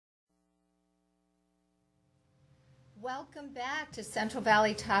Welcome back to Central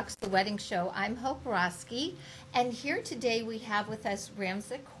Valley Talks, the wedding show. I'm Hope Roski, and here today we have with us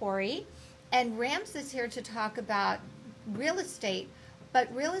Ramza Coury, and Ramza is here to talk about real estate,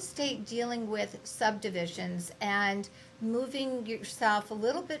 but real estate dealing with subdivisions and moving yourself a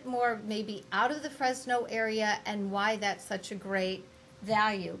little bit more maybe out of the Fresno area and why that's such a great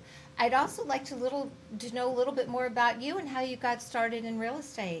value. I'd also like to know a little bit more about you and how you got started in real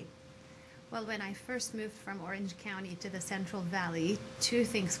estate. Well, when I first moved from Orange County to the Central Valley, two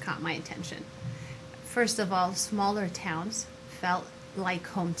things caught my attention. First of all, smaller towns felt like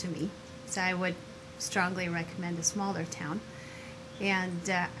home to me, so I would strongly recommend a smaller town. And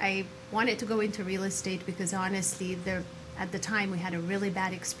I wanted to go into real estate because honestly, at the time we had a really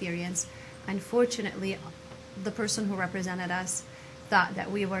bad experience. Unfortunately, the person who represented us thought that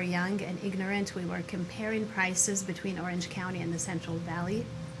we were young and ignorant. We were comparing prices between Orange County and the Central Valley.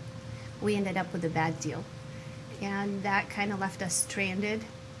 We ended up with a bad deal, and that kind of left us stranded,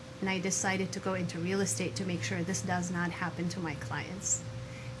 and I decided to go into real estate to make sure this does not happen to my clients.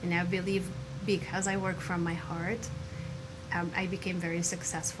 And I believe because I work from my heart, I became very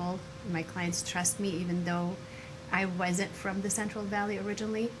successful. My clients trust me even though I wasn't from the Central Valley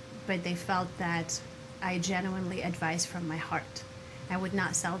originally, but they felt that I genuinely advise from my heart. I would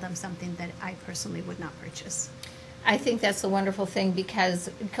not sell them something that I personally would not purchase. I think that's a wonderful thing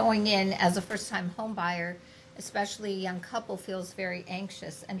because going in as a first-time home buyer, especially a young couple, feels very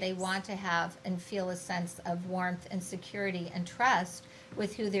anxious and they want to have and feel a sense of warmth and security and trust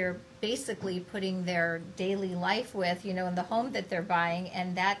with who they're basically putting their daily life with, in the home that they're buying,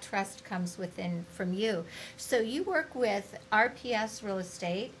 and that trust comes from you. So you work with RPS Real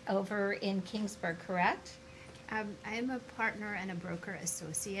Estate over in Kingsburg, correct? I am a partner and a broker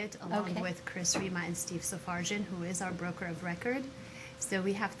associate along with Chris Rima and Steve Safarjan, who is our broker of record. So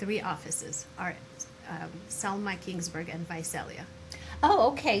we have 3 offices, our Selma, Kingsburg, and Visalia.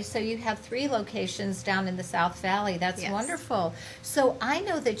 Oh, okay. So you have 3 locations down in the South Valley. That's wonderful. So I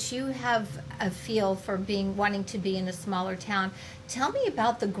know that you have a feel for wanting to be in a smaller town. Tell me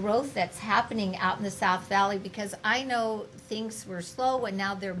about the growth that's happening out in the South Valley, because I know things were slow and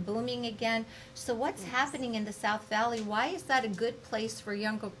now they're booming again. So what's happening in the South Valley? Why is that a good place for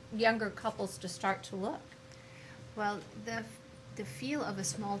younger couples to start to look? Well, the feel of a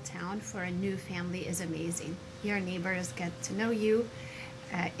small town for a new family is amazing. Your neighbors get to know you.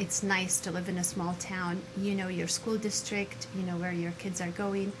 It's nice to live in a small town. You know your school district, you know where your kids are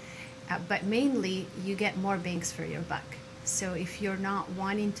going, but mainly you get more bangs for your buck. So if you're not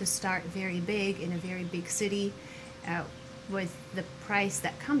wanting to start very big in a very big city with the price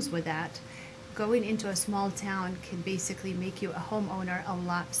that comes with that, going into a small town can basically make you a homeowner a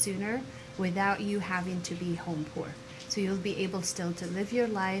lot sooner without you having to be home poor. So you'll be able still to live your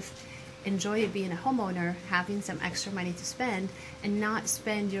life, enjoy being a homeowner, having some extra money to spend, and not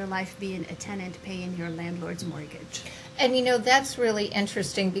spend your life being a tenant paying your landlord's mortgage. And that's really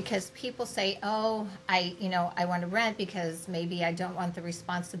interesting because people say, oh, I want to rent because maybe I don't want the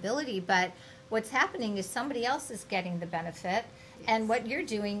responsibility, but what's happening is somebody else is getting the benefit, and what you're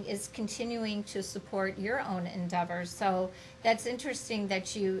doing is continuing to support your own endeavors. So that's interesting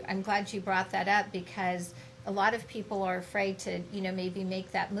that I'm glad you brought that up, because a lot of people are afraid to, maybe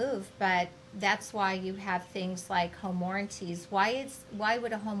make that move, but that's why you have things like home warranties. Why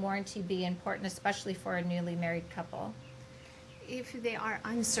would a home warranty be important, especially for a newly married couple? If they are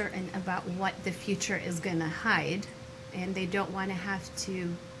uncertain about what the future is going to hide and they don't want to have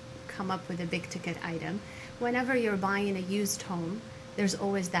to come up with a big ticket item, whenever you're buying a used home, there's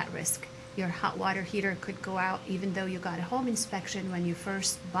always that risk. Your hot water heater could go out even though you got a home inspection when you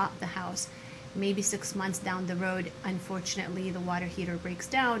first bought the house. Maybe 6 months down the road, unfortunately, the water heater breaks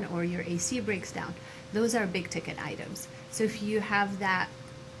down or your AC breaks down. Those are big ticket items. So if you have that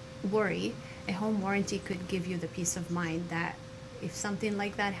worry, a home warranty could give you the peace of mind that if something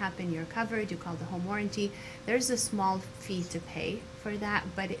like that happened, you're covered. You call the home warranty. There's a small fee to pay for that,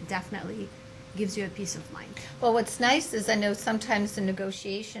 but it definitely gives you a peace of mind. Well, what's nice is I know sometimes in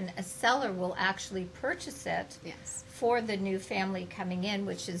negotiation, a seller will actually purchase it for the new family coming in,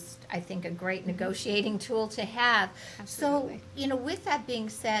 which is, I think, a great negotiating tool to have. Absolutely. So, with that being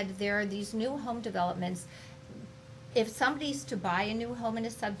said, there are these new home developments. If somebody's to buy a new home in a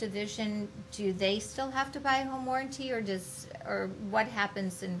subdivision, do they still have to buy a home warranty, or what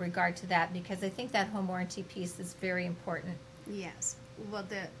happens in regard to that? Because I think that home warranty piece is very important. Yes. Well,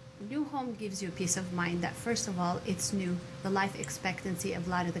 the new home gives you peace of mind that, first of all, it's new. The life expectancy of a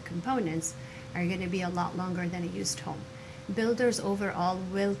lot of the components are going to be a lot longer than a used home. Builders overall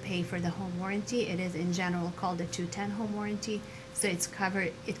will pay for the home warranty. It is in general called a 210 home warranty. So it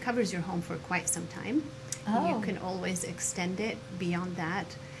covers your home for quite some time. Oh. You can always extend it beyond that.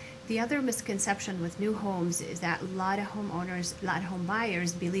 The other misconception with new homes is that a lot of homeowners, a lot of home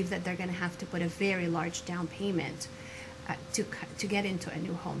buyers believe that they're going to have to put a very large down payment to get into a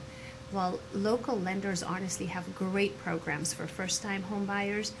new home. Well, local lenders honestly have great programs for first-time home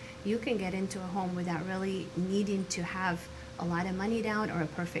buyers. You can get into a home without really needing to have a lot of money down or a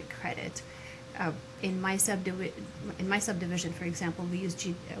perfect credit. In my subdivision, for example, we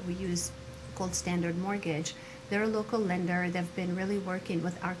use Gold Standard Mortgage. They're a local lender. They've been really working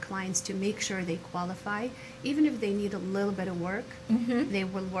with our clients to make sure they qualify. Even if they need a little bit of work, they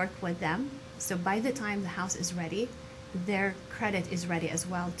will work with them. So by the time the house is ready, their credit is ready as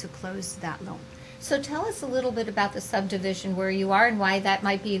well to close that loan. So tell us a little bit about the subdivision where you are and why that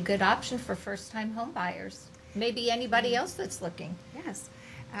might be a good option for first-time home buyers. Maybe anybody else that's looking. Yes.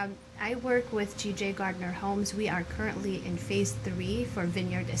 I work with G.J. Gardner Homes. We are currently in phase 3 for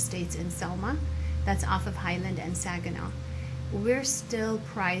Vineyard Estates in Selma. That's off of Highland and Saginaw. We're still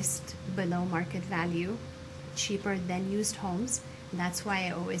priced below market value, cheaper than used homes. That's why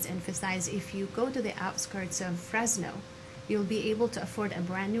I always emphasize if you go to the outskirts of Fresno, you'll be able to afford a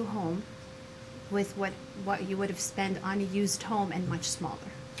brand new home with what you would have spent on a used home and much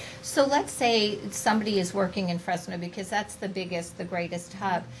smaller. So let's say somebody is working in Fresno because that's the biggest, the greatest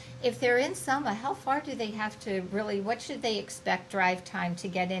hub. If they're in Selma, how far do they have to really, what should they expect drive time to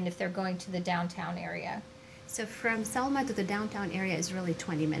get in if they're going to the downtown area? So from Selma to the downtown area is really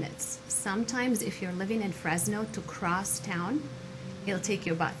 20 minutes. Sometimes if you're living in Fresno to cross town, it'll take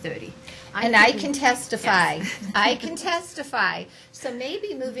you about 30. I can testify. Yes. I can testify. So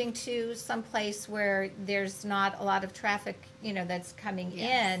maybe moving to some place where there's not a lot of traffic, that's coming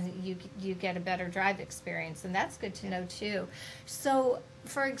in, you get a better drive experience, and that's good to know too. So,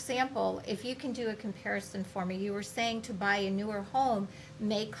 for example, if you can do a comparison for me, you were saying to buy a newer home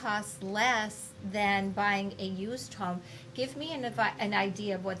may cost less than buying a used home. Give me an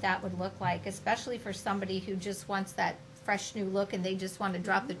idea of what that would look like, especially for somebody who just wants that fresh new look and they just want to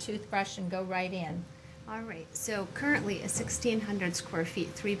drop the toothbrush and go right in. All right, so currently a 1,600 square feet,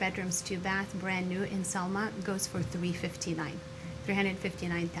 3 bedrooms, 2 bath, brand new in Selma goes for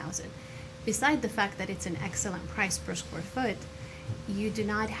 $359,000. Beside the fact that it's an excellent price per square foot, you do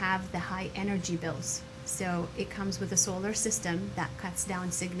not have the high energy bills. So it comes with a solar system that cuts down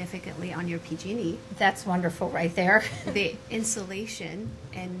significantly on your PG&E. That's wonderful right there. The insulation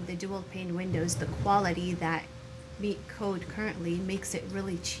and the dual pane windows, the quality that meet code currently makes it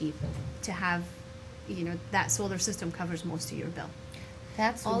really cheap to have, that solar system covers most of your bill.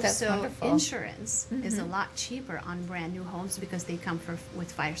 That's Also, wonderful. insurance is a lot cheaper on brand new homes because they come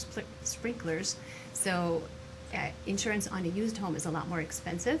with fire sprinklers. So insurance on a used home is a lot more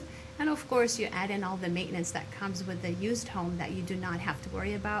expensive. And of course, you add in all the maintenance that comes with the used home that you do not have to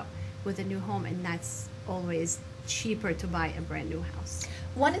worry about with a new home, and that's always cheaper to buy a brand new house.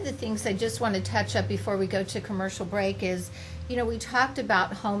 One of the things I just want to touch up before we go to commercial break is, we talked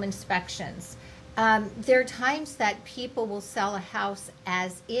about home inspections. There are times that people will sell a house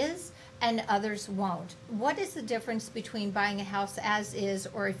as is and others won't. What is the difference between buying a house as is,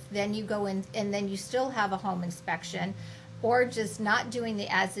 or if then you go in and then you still have a home inspection, or just not doing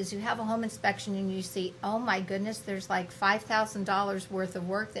the as is? You have a home inspection and you see, oh my goodness, there's like $5,000 worth of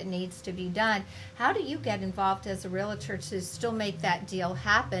work that needs to be done. How do you get involved as a realtor to still make that deal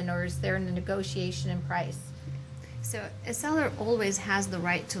happen, or is there a negotiation in price? So a seller always has the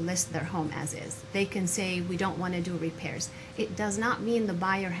right to list their home as is. They can say, we don't want to do repairs. It does not mean the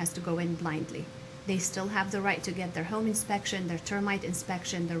buyer has to go in blindly. They still have the right to get their home inspection, their termite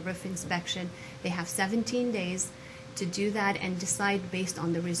inspection, their roof inspection. They have 17 days to do that and decide based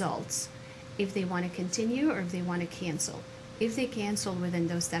on the results if they want to continue or if they want to cancel. If they cancel within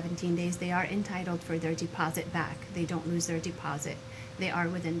those 17 days, they are entitled for their deposit back. They don't lose their deposit. They are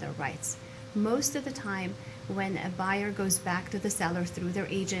within their rights. Most of the time, when a buyer goes back to the seller through their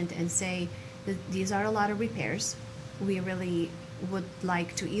agent and say, these are a lot of repairs, we really would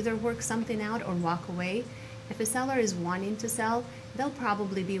like to either work something out or walk away. If a seller is wanting to sell, they'll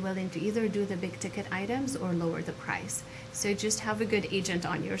probably be willing to either do the big ticket items or lower the price. So just have a good agent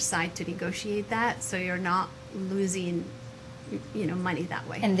on your side to negotiate that so you're not losing money that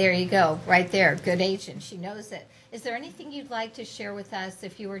way. And there you go, right there, good agent, she knows it. Is there anything you'd like to share with us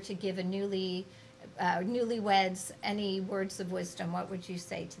if you were to give a newlyweds any words of wisdom? What would you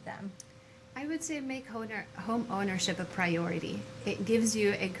say to them? I would say make home ownership a priority. It gives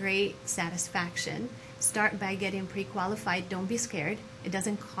you a great satisfaction. Start by getting pre-qualified. Don't be scared. It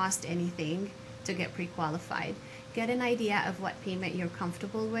doesn't cost anything to get pre-qualified. Get an idea of what payment you're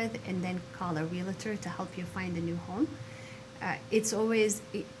comfortable with, and then call a realtor to help you find a new home. it's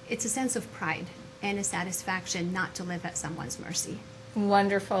a sense of pride and a satisfaction not to live at someone's mercy.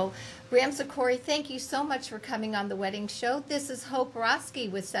 Wonderful. Ramza, Coury, thank you so much for coming on The Wedding Show. This is Hope Roski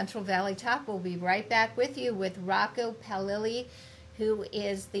with Central Valley Talk. We'll be right back with you with Rocco Palilli, who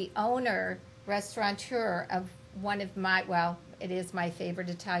is the owner, restaurateur of one of my, well, it is my favorite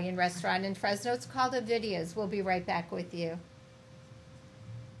Italian restaurant in Fresno. It's called Avidia's. We'll be right back with you.